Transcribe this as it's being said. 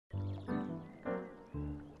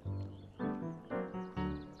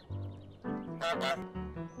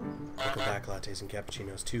Welcome back, lattes and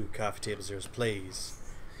cappuccinos, to Coffee Table Zero's plays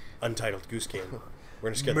Untitled Goose Game.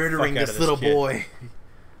 We're just getting murdering the fuck out this of little kid. boy.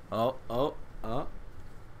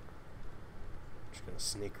 Just gonna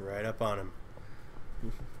sneak right up on him.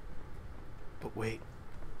 But wait,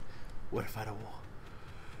 what if I don't want?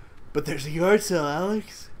 But there's a yard sale,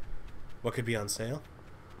 Alex. What could be on sale?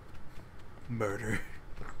 Murder.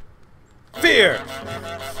 Fear!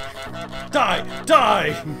 Die!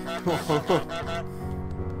 Die!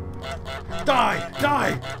 Die!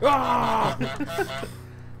 Die! Ah!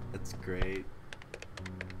 That's great.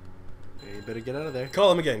 Yeah, you better get out of there. Call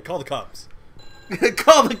him again. Call the cops.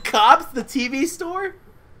 Call the cops? The TV store?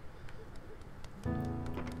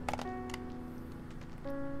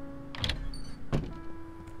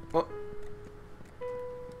 Oh.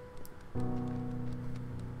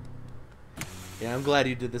 Yeah, I'm glad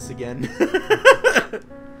you did this again.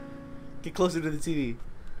 Get closer to the TV.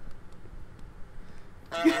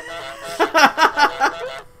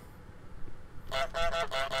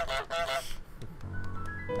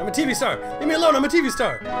 I'm a TV star. Leave me alone. I'm a TV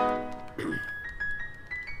star.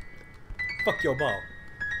 Fuck your ball.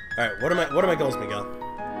 All right. What are my goals, Miguel?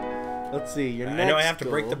 Let's see. Your next I know I have to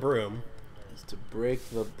break goal the broom. is to break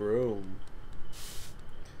the broom.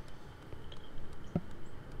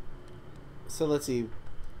 So let's see.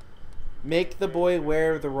 Make the boy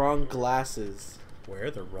wear the wrong glasses.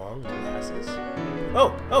 Wear the wrong glasses?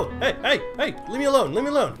 Oh, hey, leave me alone,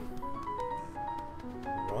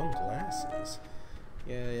 Wrong glasses?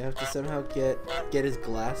 Yeah, you have to somehow get his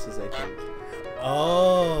glasses, I think.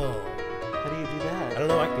 Oh. How do you do that? I don't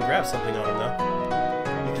know, I can grab something on him though.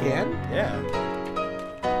 You can? Yeah.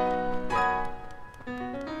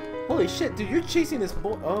 Holy shit, dude, you're chasing this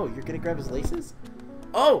boy. Oh, you're gonna grab his laces?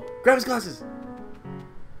 Oh, grab his glasses.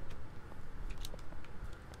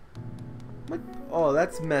 Oh,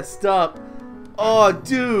 that's messed up. Oh,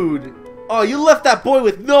 dude. Oh, you left that boy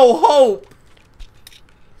with no hope.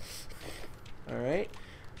 Alright.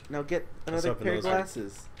 Now get another pair of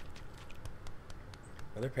glasses.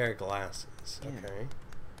 Another pair of glasses. Yeah. Okay.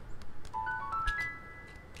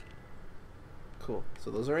 Cool.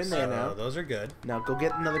 So those are in there now. Those are good. Now go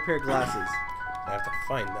get another pair of glasses. I have to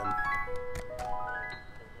find them.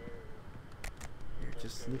 Here,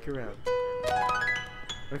 just sneak around.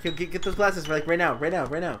 Okay, get those glasses right now.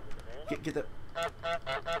 Get the.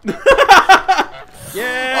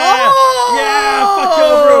 Yeah! Oh!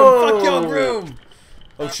 Yeah! Fuck your broom!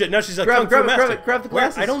 Oh shit! Now she's like, grab the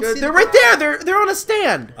glasses. I don't see. They're right there. They're on a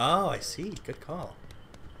stand. Oh, I see. Good call.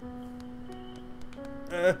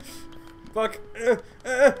 Fuck.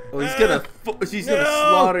 Oh, he's gonna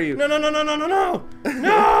slaughter you. No!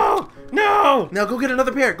 No! Now go get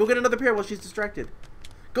another pair. Go get another pair while she's distracted.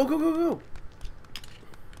 Go.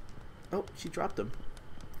 Oh, she dropped them.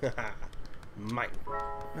 Mine.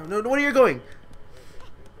 No, where are you going?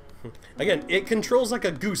 Again, it controls like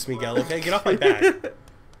a goose, Miguel, okay? Get off my back.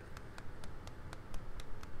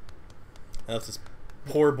 That's this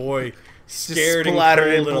poor boy scared and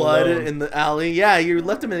splattered in cold blood and alone. in the alley. Yeah, you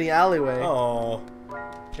left him in the alleyway. Oh.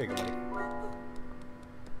 Here you go, buddy.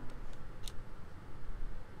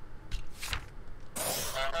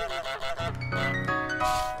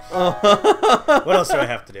 Oh. What else do I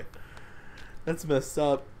have to do? That's messed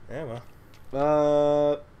up. Yeah,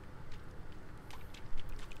 well.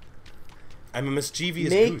 I'm a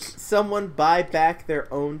mischievous Make goose. someone buy back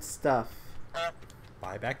their own stuff.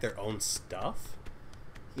 Buy back their own stuff?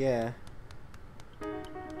 Yeah. I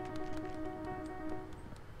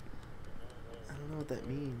don't know what that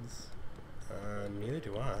means. Neither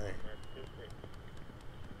do I.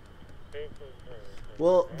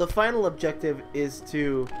 Well, the final objective is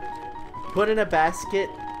to put in a basket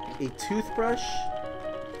a toothbrush,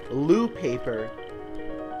 loo paper,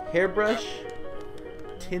 hairbrush,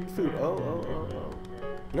 tin food. Oh.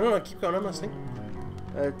 No, keep going. I'm listening.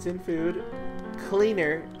 Tin food,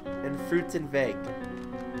 cleaner, and fruits and veg.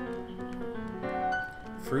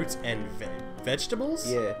 Fruits and vegetables?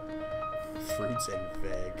 Yeah. Fruits and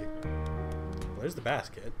veg. Where's the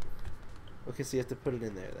basket? Okay, so you have to put it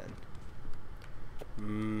in there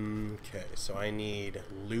then. Okay, so I need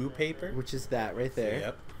loo paper. Which is that right there.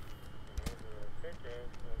 Yep.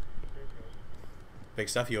 Big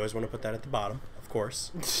stuff. You always want to put that at the bottom, of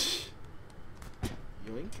course.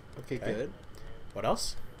 Yoink. Okay, good. What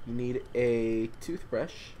else? You need a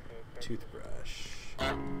toothbrush. Toothbrush.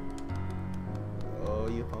 Oh,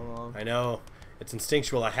 you hung. I know. It's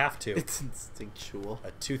instinctual. I have to. It's instinctual.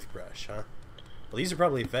 A toothbrush, huh? Well, these are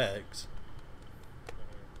probably vegs.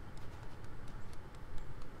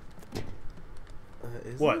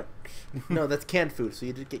 Is What? it? No, that's canned food, so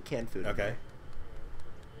you did get canned food. Okay.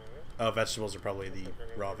 Oh, vegetables are probably the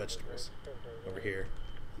raw vegetables over here.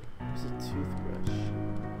 There's a toothbrush.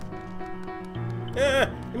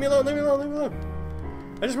 Leave me alone, leave me alone, leave me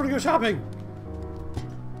alone. I just want to go shopping.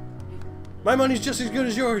 My money's just as good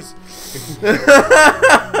as yours.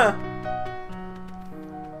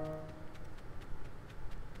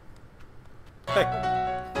 Hey.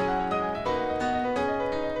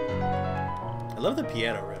 I love the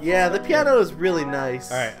piano riff. Yeah, the piano is really nice.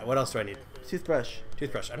 Alright, what else do I need? Toothbrush.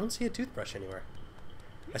 Toothbrush. I don't see a toothbrush anywhere.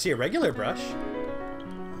 I see a regular brush.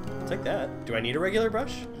 I'll take that. Do I need a regular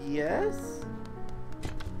brush? Yes.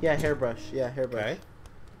 Yeah, hairbrush. Yeah, hairbrush. Okay.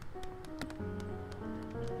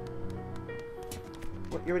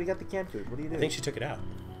 What, you already got the canned food. What are you doing? I think she took it out.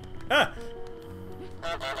 Ah!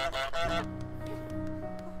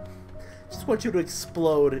 Just want you to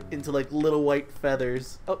explode into like little white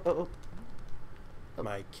feathers. Oh, oh, oh.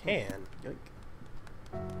 My can. Yoink.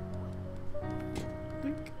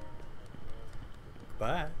 Yoink.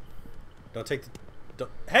 Bye. Don't take the. Don't.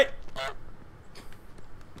 Hey.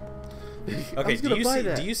 Okay.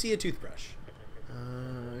 Do you see a toothbrush?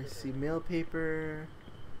 I see mail paper.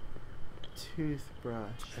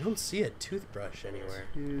 Toothbrush. I don't see a toothbrush anywhere.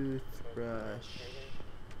 Toothbrush.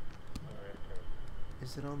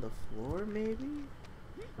 Is it on the floor, maybe?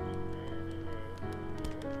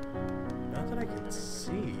 Not that I can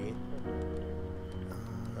see.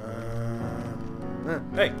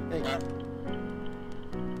 Hey. Hey.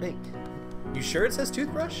 Hey. You sure it says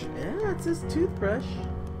toothbrush? Yeah, it says toothbrush.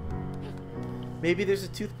 Maybe there's a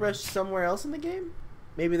toothbrush somewhere else in the game?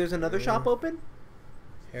 Maybe there's another shop open?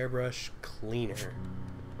 Hairbrush cleaner.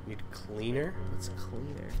 Need cleaner? What's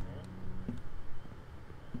cleaner?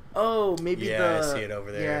 Oh, maybe Yeah, I see it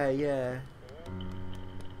over there. Yeah, yeah.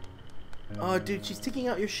 Oh, dude, she's taking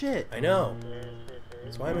out your shit. I know.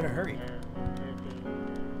 That's why I'm in a hurry.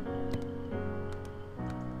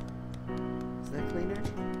 Is that cleaner?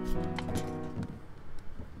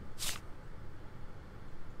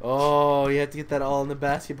 Oh, you have to get that all in the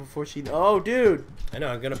basket before she... Oh, dude! I know,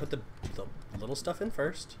 I'm gonna put the little stuff in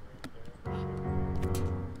first.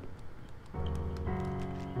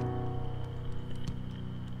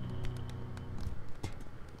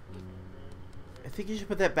 I think you should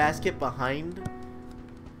put that basket behind. Do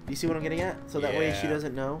you see what I'm getting at? So that way she Yeah.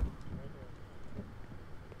 doesn't know.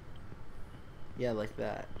 Yeah, like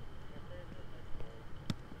that.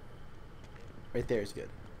 Right there is good.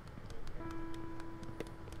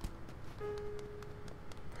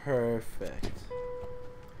 Perfect.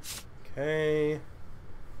 Okay.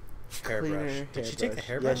 Hairbrush. Cleaner Did she take the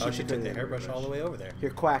hairbrush. hairbrush? Yeah, Oh, she she took took the the hairbrush all the way over there. Here,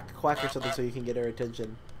 quack or something so you can get her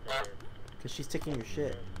attention. Because she's taking your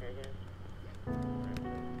shit.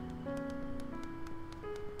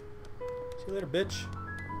 See you later, bitch.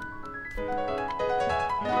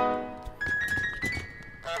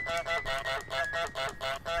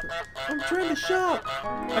 I'm trying to shop!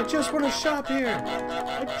 I just want to shop here.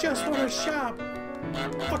 I just want to shop.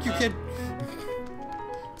 Fuck you, kid.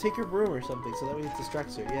 Take her broom or something so that way it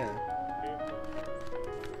distracts her, yeah.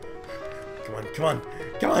 Come on, come on,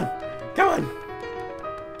 come on, come on.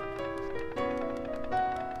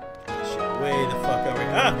 Shit, way the fuck over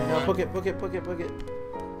here. Ah! No, book it, book it, book it, book it.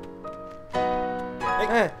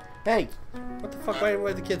 Hey, Hey! what the fuck? Why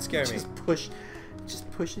did the kid scare me?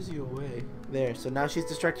 Just pushes you away. There, so now she's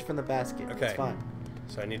distracted from the basket. Okay. It's fine.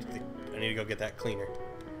 So I need to go get that cleaner.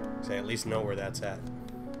 So I at least know where that's at.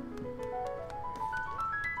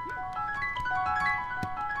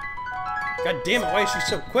 God damn it, why is she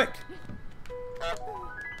so quick?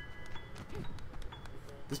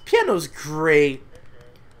 This piano's great.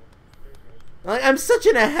 Like, I'm such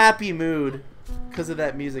in a happy mood because of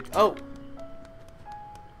that music. Oh!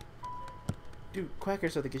 Dude, quack or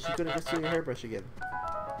something, because she's going to go steal your hairbrush again.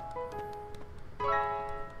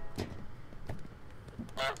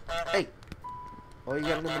 Hey! Oh, you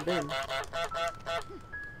got it in the bin.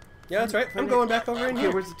 Yeah, that's right. I'm going back over in Okay,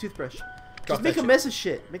 here. where's the toothbrush? Drop Just make that a shit. mess of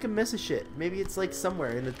shit. Make a mess of shit. Maybe it's like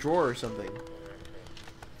somewhere in a drawer or something.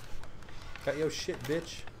 Got your shit,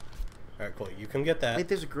 bitch. Alright, cool. You can get that. Wait,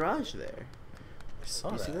 there's a garage there. I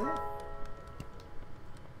saw You that. see that?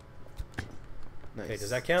 Nice. Okay, does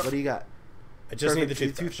that count? What do you got? I just need the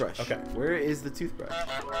Perfect, toothbrush. Okay. Where is the toothbrush?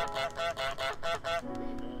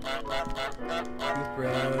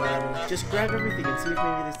 Toothbrush. Just grab everything and see if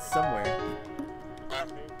maybe it's somewhere.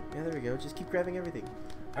 Yeah, there we go. Just keep grabbing everything.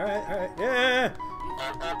 Alright, alright. Yeah!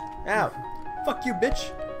 Ow! Fuck you,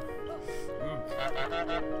 bitch!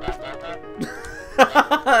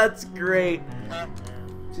 That's great.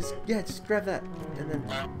 Just grab that and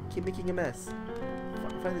then keep making a mess.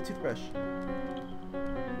 Find the toothbrush.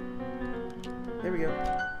 There we go.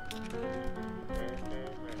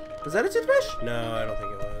 Was that a toothbrush? No, I don't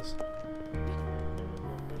think it was. Can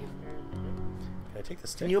I take the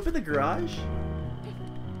stick? Can you open the garage?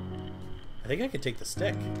 I think I can take the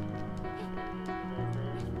stick.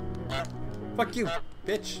 Fuck you,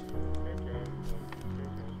 bitch.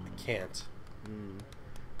 I can't.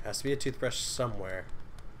 Has to be a toothbrush somewhere.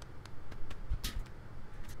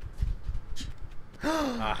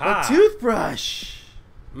 Aha! A toothbrush!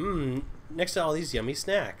 Next to all these yummy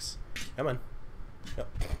snacks. Come on. Oh.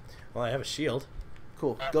 Well, I have a shield.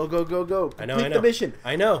 Cool. Go, go, go, go. Complete I know. the mission.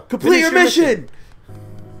 I know. Complete your mission!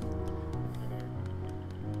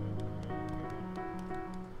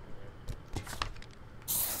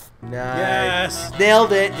 Nice. Yes!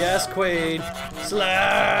 Nailed it. Yes, Queen!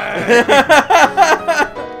 Slide!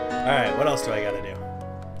 Alright, what else do I gotta do?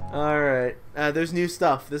 Alright. There's new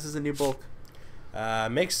stuff. This is a new bulk.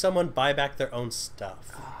 Make someone buy back their own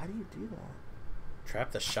stuff. How do you do that?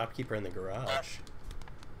 Trap the shopkeeper in the garage.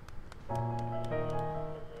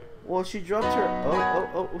 Well, she dropped her...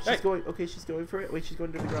 Oh, she's Hey. going... Okay, she's going for it. Wait, she's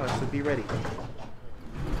going to the garage, so be ready.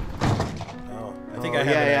 Oh, I think I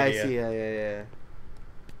have an I idea. see. Yeah.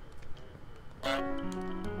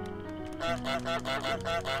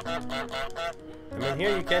 I'm in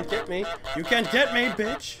here, you can't get me. You can't get me,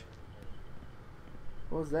 bitch!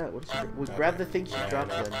 What was that? What did she do? Well, grab the thing she dropped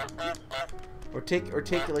then. Or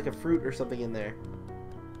take like a fruit or something in there.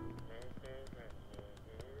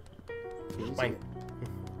 Can you see Mine. it?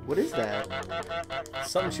 What is that?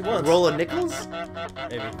 Something she wants. Roll of nickels?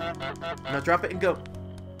 Maybe. Now drop it and go.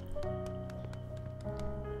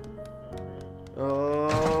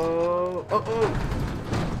 Oh.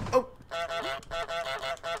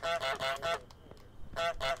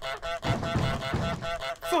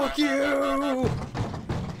 Fuck you!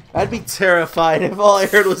 I'd be terrified if all I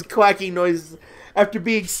heard was quacking noises after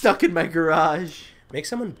being stuck in my garage. Make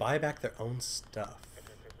someone buy back their own stuff.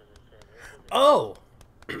 Oh!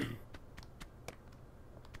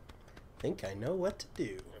 Think I know what to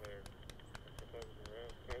do.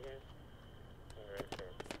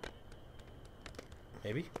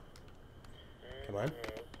 Maybe? Come on.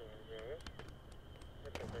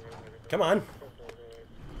 Come on!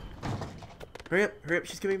 Hurry up,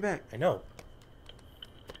 she's coming back. I know.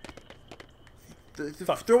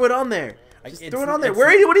 Fuck. Throw it on there. Just It's- throw it on there.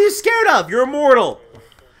 it's- What are you scared of? You're immortal.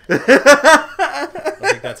 I don't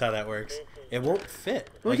think that's how that works. It won't fit.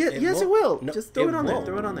 Well, Like, yes, it won't- will. no, Just throw it on there. won't.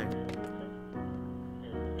 Throw it on there.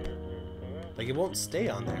 Like, it won't stay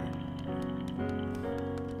on there.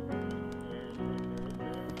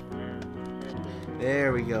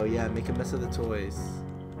 There we go. Yeah, make a mess of the toys.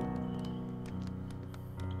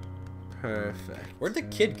 Perfect. Where'd the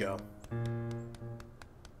kid go?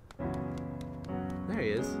 There he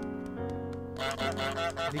is.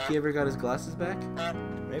 Think he ever got his glasses back?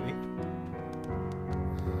 Maybe.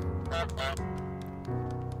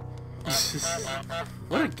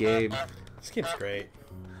 What a game. This game's great.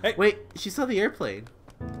 Hey! Wait, she saw the airplane.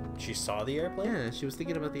 She saw the airplane? Yeah, she was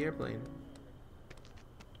thinking about the airplane.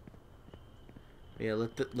 Yeah,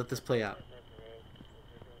 let this play out.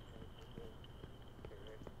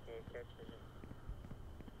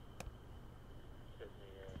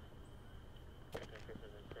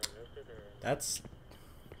 That's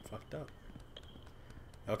fucked up.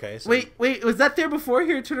 Okay, so... Wait, was that there before?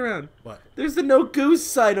 Here, turn around. What? There's the no goose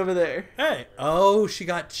sign over there. Hey! Oh, she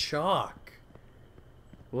got chalk.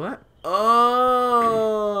 What? Oh.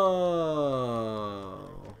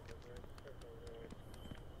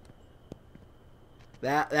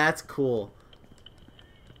 That's cool.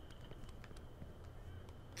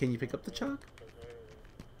 Can you pick up the chalk?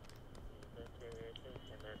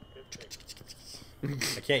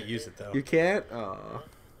 I can't use it, though. You can't? Oh.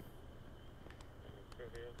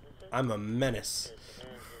 I'm a menace.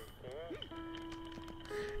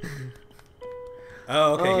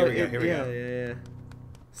 Oh, okay, here we go, here we go. Yeah.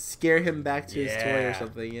 Scare him back to his toy or Yeah.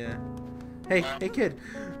 something, yeah. Hey, kid.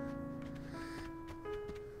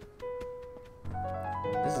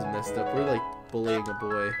 This is messed up. We're like bullying a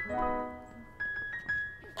boy.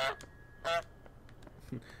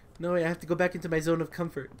 No way, I have to go back into my zone of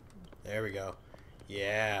comfort. There we go.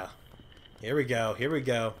 Yeah. Here we go, here we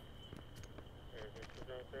go.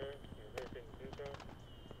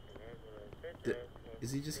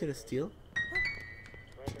 Is he just gonna steal?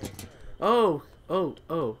 Oh.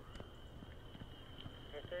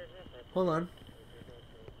 Hold on.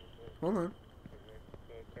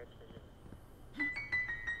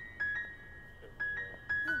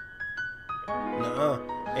 Nuh-uh.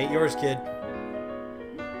 Ain't yours, kid.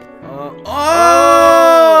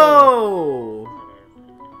 Oh!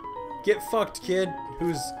 Get fucked, kid.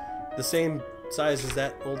 Who's the same size is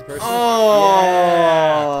that old person?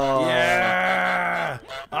 Oh! Yeah!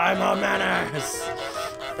 I'm a menace!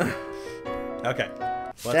 Okay.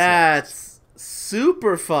 What's That's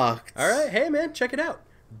super fucked. Alright, hey man, check it out.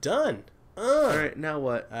 Done. Alright, now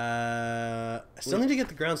what? I still need to get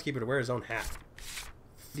the groundskeeper to wear his own hat.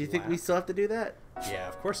 Do you think we still have to do that? Yeah,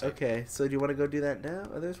 of course. Okay, so do you want to go do that now?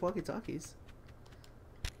 Oh, there's walkie-talkies.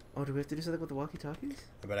 Oh, do we have to do something with the walkie-talkies?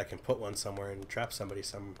 I bet I can put one somewhere and trap somebody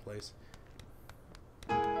someplace.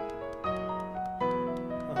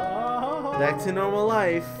 Back to normal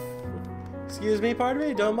life. Excuse me, pardon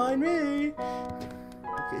me, don't mind me.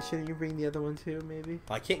 Okay, shouldn't you bring the other one too, maybe?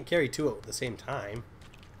 Well, I can't carry two at the same time.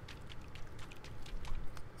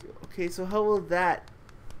 Okay, so how will that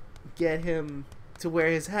get him to wear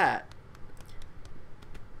his hat?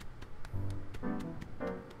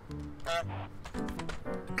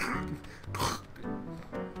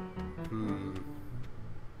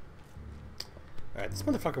 Alright, this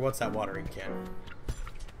motherfucker wants that watering can.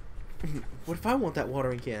 What if I want that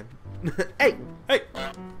watering can? Hey! Hey!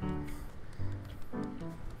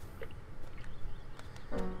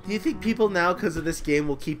 Do you think people now, because of this game,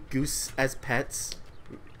 will keep goose as pets?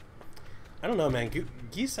 I don't know, man.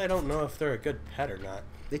 Geese, I don't know if they're a good pet or not.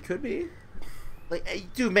 They could be. Like, hey,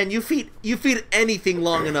 dude, man, you feed anything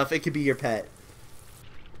long enough, it could be your pet.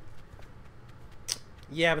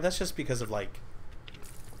 Yeah, but that's just because of, like,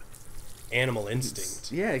 animal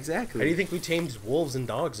instinct. Yeah, exactly. How do you think we tamed wolves and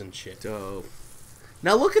dogs and shit? Dope.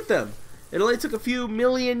 Now look at them. It only took a few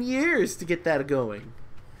million years to get that going.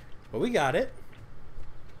 But we got it.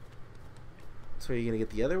 So are you gonna get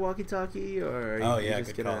the other walkie-talkie, or are you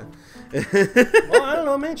just good gonna? Well, I don't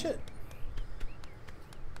know, man. Shit.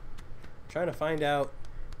 Trying to find out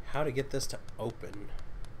how to get this to open,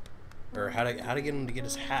 or how to get him to get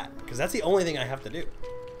his hat, because that's the only thing I have to do.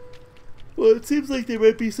 Well, it seems like there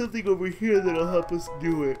might be something over here that'll help us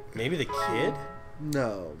do it. Maybe the kid?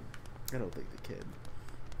 No, I don't think the kid.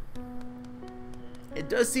 It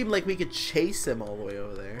does seem like we could chase him all the way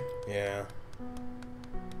over there. Yeah.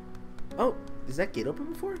 Oh, is that gate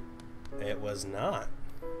open before? It was not.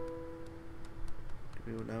 Do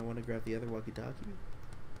we now want to grab the other walkie-talkie?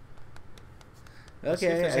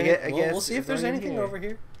 Okay, I guess we'll see if there's anything over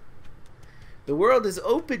here. The world is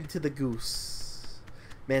open to the goose.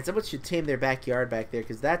 Man, someone should tame their backyard back there,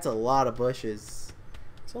 because that's a lot of bushes.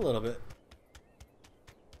 It's a little bit.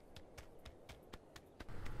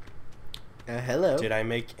 Hello. Did I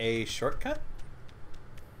make a shortcut?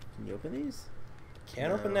 Can you open these?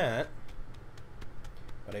 Can't open that.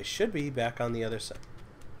 But I should be back on the other side.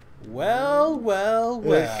 Well, well,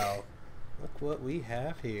 well. Look what we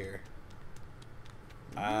have here.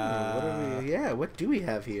 What do we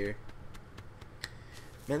have here?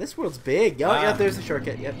 Man, this world's big. Oh, yeah, there's the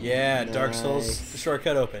shortcut. Yep. Yeah, nice. Dark Souls, the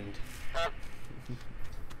shortcut opened.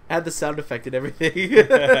 Add the sound effect and everything.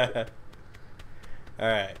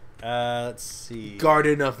 Alright, let's see.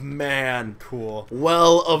 Garden of Man. Cool.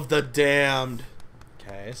 Well of the Damned.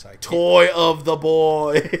 Okay, so I can't... Toy of the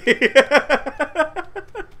Boy.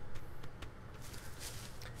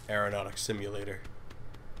 Aeronautics Simulator.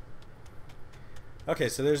 Okay,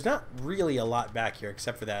 so there's not really a lot back here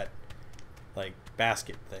except for that, like,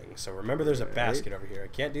 basket thing. So remember there's a basket over here. I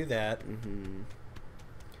can't do that.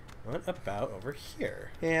 What about over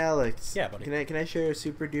here? Hey, Alex. Yeah, buddy. Can I share a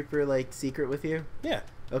super duper, like, secret with you? Yeah.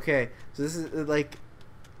 Okay, so this is, like...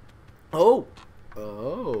 Oh!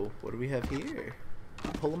 What do we have here?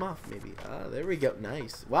 Pull them off, maybe. Ah, there we go.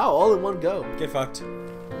 Nice. Wow, all in one go. Get fucked.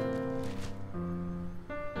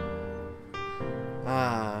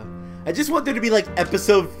 I just want there to be like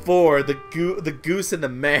episode 4, the goose and the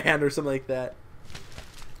man, or something like that.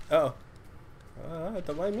 Uh oh.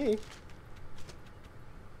 Don't mind me.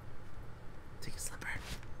 Take a slipper.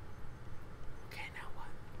 Okay, now what?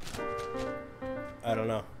 I don't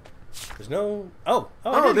know. There's no... Oh,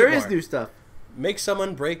 there is new stuff. Make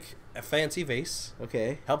someone break a fancy vase.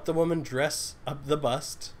 Okay. Help the woman dress up the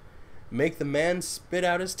bust. Make the man spit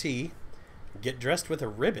out his tea. Get dressed with a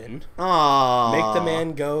ribbon. Aww. Make the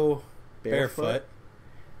man go barefoot.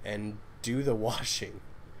 And do the washing.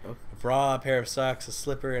 Okay. A bra, a pair of socks, a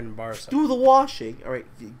slipper, and a bar of soap. Do the washing. All right,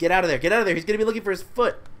 get out of there. Get out of there. He's gonna be looking for his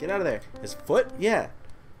foot. Get out of there. His foot? Yeah.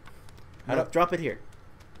 Drop it here.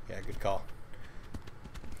 Yeah, good call.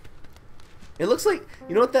 It looks like,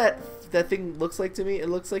 you know what that thing looks like to me? It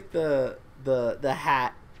looks like the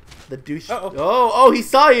hat, the douche. Oh, he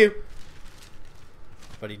saw you.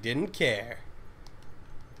 But he didn't care.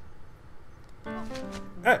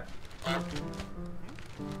 Hey.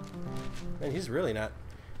 Man, he's really not.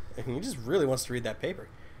 He just really wants to read that paper.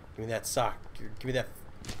 Give me that sock. Give me that.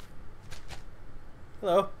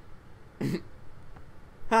 Hello.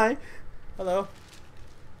 Hi. Hello.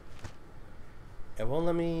 It won't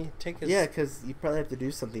let me take his... Yeah, because you probably have to do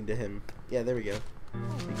something to him. Yeah, there we go.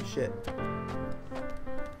 Take a shit.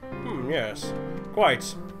 Yes.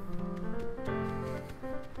 Quite.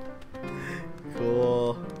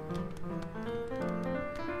 Cool.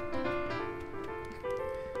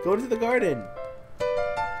 Go into the garden.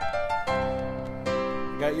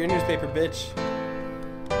 Got your newspaper, bitch.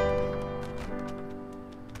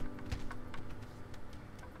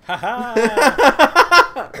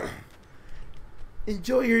 Haha!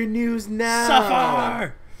 Enjoy your news now.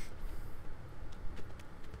 Suffer!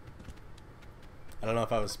 I don't know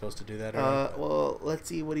if I was supposed to do that or not. Well, let's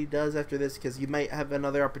see what he does after this, because you might have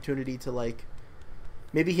another opportunity to, like...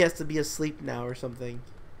 Maybe he has to be asleep now or something.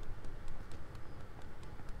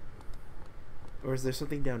 Or is there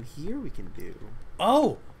something down here we can do?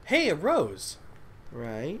 Oh! Hey, a rose!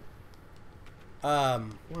 Right.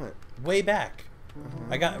 What? Way back.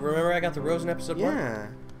 Remember I got the rose in episode 1? Yeah.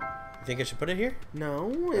 You think I should put it here?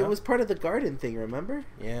 No, it was part of the garden thing, remember?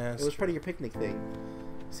 Yeah, it was part of your picnic thing.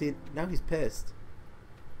 See, now he's pissed.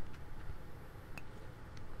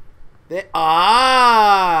 See,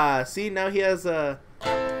 now he has a...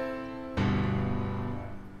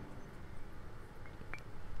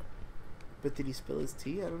 But did he spill his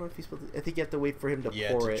tea? I don't know if he spilled it. I think you have to wait for him to pour it.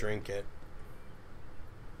 Yeah, to drink it.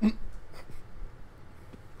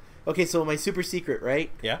 Okay, so my super secret,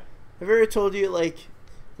 right? Yeah. Have I ever told you, like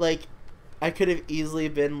I could have easily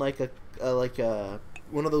been like a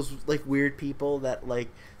one of those like weird people that like,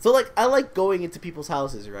 so like I like going into people's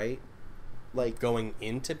houses, right? Like going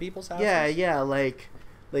into people's houses? Yeah, like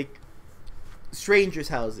strangers'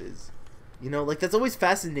 houses. You know, like that's always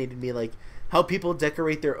fascinated me, like how people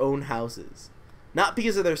decorate their own houses. Not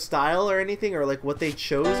because of their style or anything, or like what they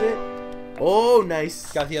chose it. Oh,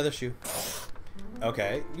 nice. Got the other shoe.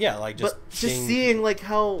 Okay, yeah, like just seeing like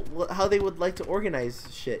how they would like to organize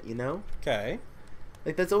shit, you know? Okay.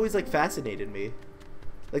 Like that's always like fascinated me.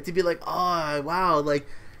 Like to be like, oh wow, like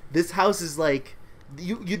this house is like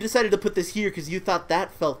you decided to put this here because you thought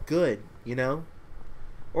that felt good, you know?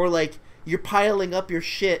 Or like you're piling up your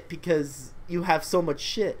shit because you have so much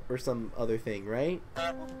shit or some other thing, right?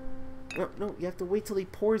 No, you have to wait till he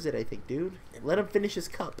pours it, I think, dude. Let him finish his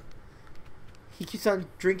cup. He keeps on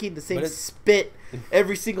drinking the same spit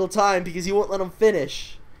every single time because you won't let him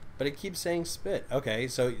finish. But it keeps saying spit. Okay,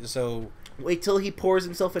 so wait till he pours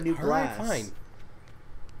himself a new glass. All right, fine.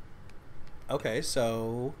 Okay,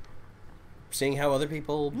 so seeing how other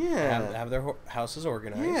people have their houses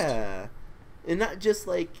organized. Yeah. And not just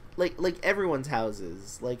like everyone's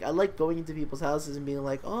houses. Like I like going into people's houses and being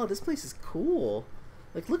like, "Oh, this place is cool.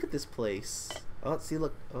 Like look at this place." Oh, see,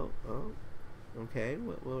 look. Oh. Okay.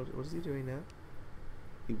 What is he doing now?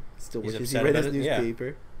 He still wishes he read his newspaper.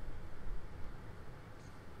 Yeah.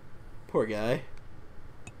 Poor guy.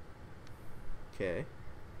 Okay.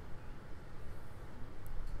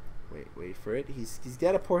 Wait for it. He's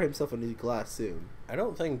got to pour himself a new glass soon. I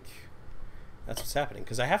don't think that's what's happening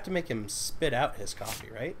because I have to make him spit out his coffee,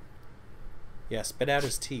 right? Yeah, spit out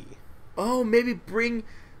his tea. Oh, maybe bring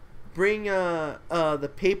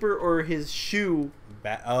the paper or his shoe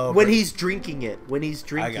when he's drinking it. When he's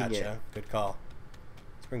drinking it. I gotcha. Good call.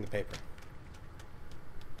 Let's bring the paper.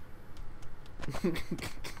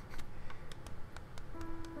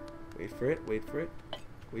 Wait for it.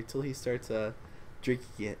 Wait till he starts drinking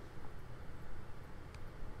it.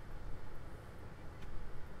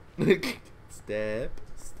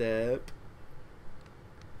 Step.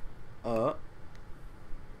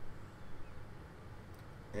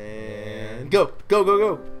 And go.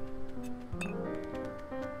 Oh,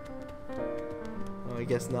 I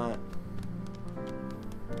guess not.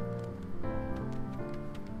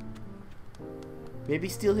 Maybe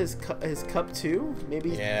steal his cup too?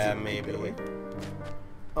 Maybe. Yeah, maybe.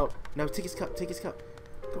 Oh, no, take his cup.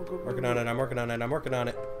 Go. Working on it. I'm working on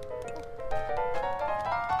it.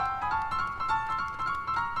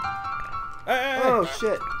 Hey! Oh,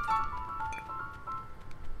 shit.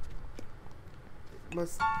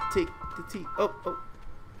 Must take the tea. Oh.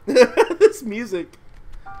 This music.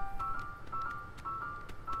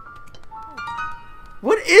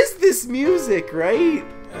 What is this music, right?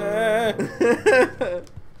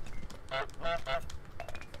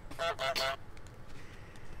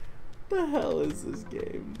 The hell is this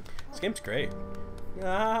game? This game's great.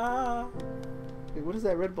 Wait, what is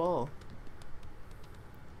that red ball?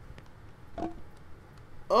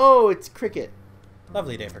 Oh, it's cricket.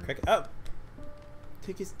 Lovely day for cricket. Oh,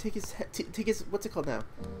 take his what's it called now?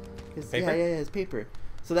 Paper? Yeah, his paper.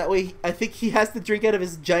 So that way, I think he has to drink out of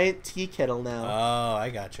his giant tea kettle now. Oh, I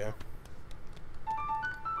gotcha.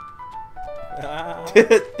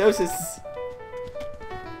 Doses.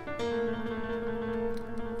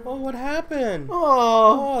 Oh, what happened?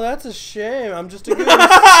 Oh. Oh, that's a shame. I'm just a goose.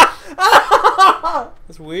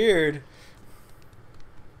 That's weird.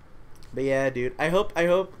 But yeah, dude. I hope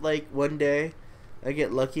like one day I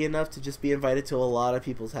get lucky enough to just be invited to a lot of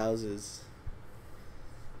people's houses.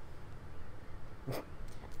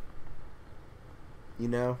 You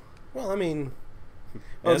know? Well, I mean,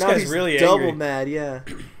 oh, this now guy's he's really double angry. mad, yeah.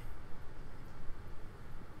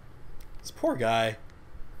 This poor guy.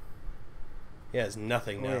 He has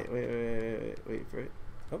nothing now. Wait for it.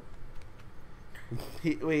 Oh.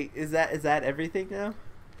 Wait, is that everything now?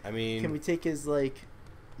 I mean, can we take his like?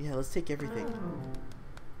 Yeah, let's take everything.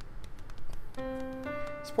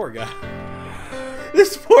 this poor guy.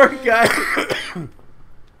 This poor guy.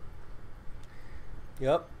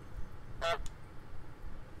 Yep.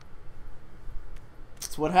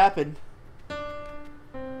 That's what happened.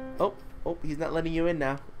 Oh, he's not letting you in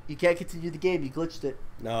now. You can't continue the game. You glitched it.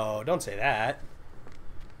 No, don't say that.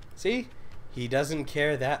 See? He doesn't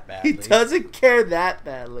care that badly. He doesn't care that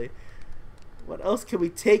badly. What else can we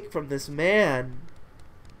take from this man?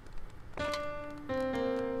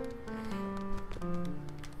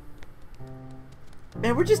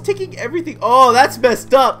 Man, we're just taking everything. Oh, that's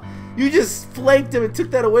messed up. You just flanked him and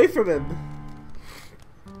took that away from him.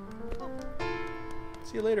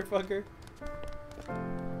 See you later, fucker.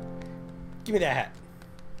 Give me that hat.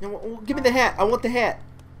 Give me the hat. I want the hat.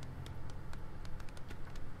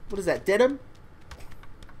 What is that, denim?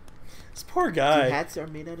 This poor guy. Do hats are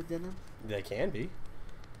made out of denim? They can be.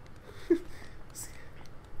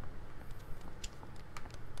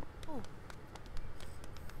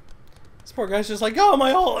 This poor guy's just like, oh,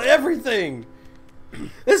 my whole everything.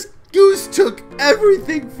 This goose took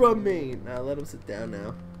everything from me. Now let him sit down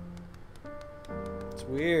now. It's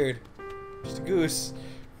weird. Just a goose.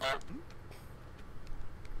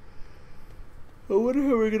 I wonder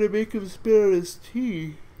how we're gonna make him spit out his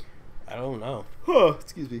tea. I don't know. Oh,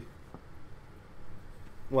 excuse me.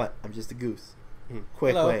 What? I'm just a goose.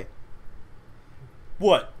 Quick Hello. way.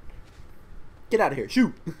 What? Get out of here.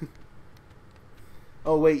 Shoo.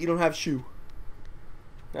 Oh, wait. You don't have shoe.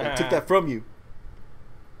 I took that from you.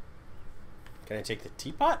 Can I take the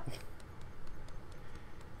teapot?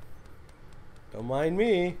 Don't mind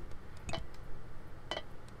me.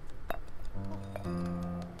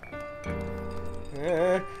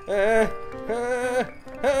 Wait,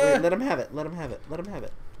 let him have it. Let him have it. Let him have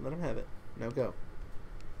it. Let him have it. Now go.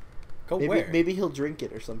 Go where? Maybe he'll drink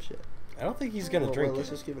it or some shit. I don't think he's gonna drink Let's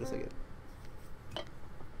it. just give it a second.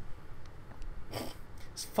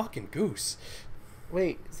 It's fucking goose.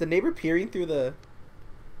 Wait, is the neighbor peering through the...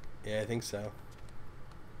 Yeah, I think so.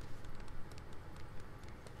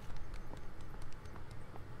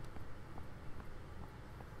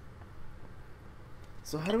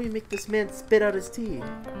 So how do we make this man spit out his tea?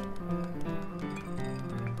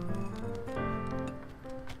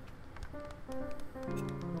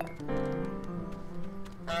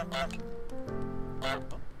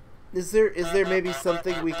 Is there maybe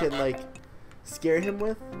something we can like scare him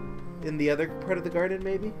with in the other part of the garden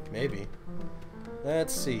maybe? Maybe.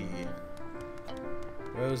 Let's see.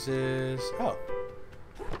 Roses. Oh.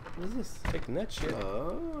 What is this? Taking that shit.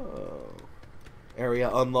 Oh.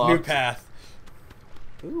 Area unlocked. New path.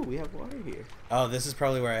 Ooh, we have water here. Oh, this is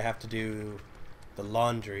probably where I have to do the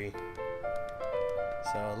laundry.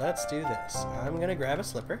 So let's do this. I'm gonna grab a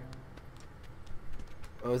slipper.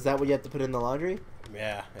 Oh, is that what you have to put in the laundry?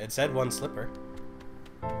 Yeah, it said one slipper.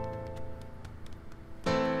 And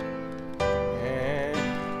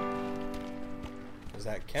does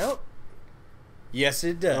that count? Yes,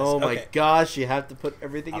 it does. Oh my gosh, you have to put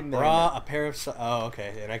everything in there. Bra, a pair of oh,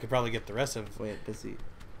 okay, and I could probably get the rest of. Wait, does he?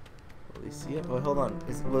 Will he see it? Oh, hold on.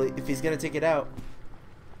 If he's gonna take it out,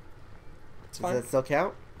 does that still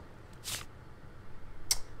count?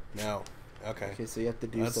 No. Okay. Okay, so you have to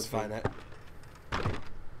do Let's something. find that.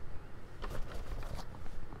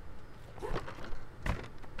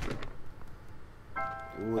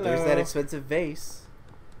 Ooh, there's that expensive vase.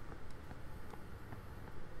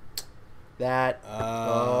 That.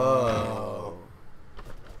 Oh.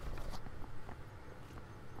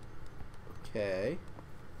 Okay.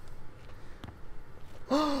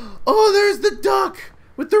 Oh, there's the duck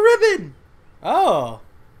with the ribbon. Oh.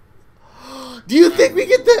 Do you think we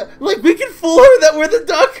get the we can fool her that we're the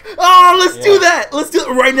duck? Oh, let's do that. Let's do it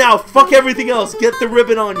right now. Fuck everything else. Get the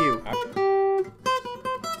ribbon on you.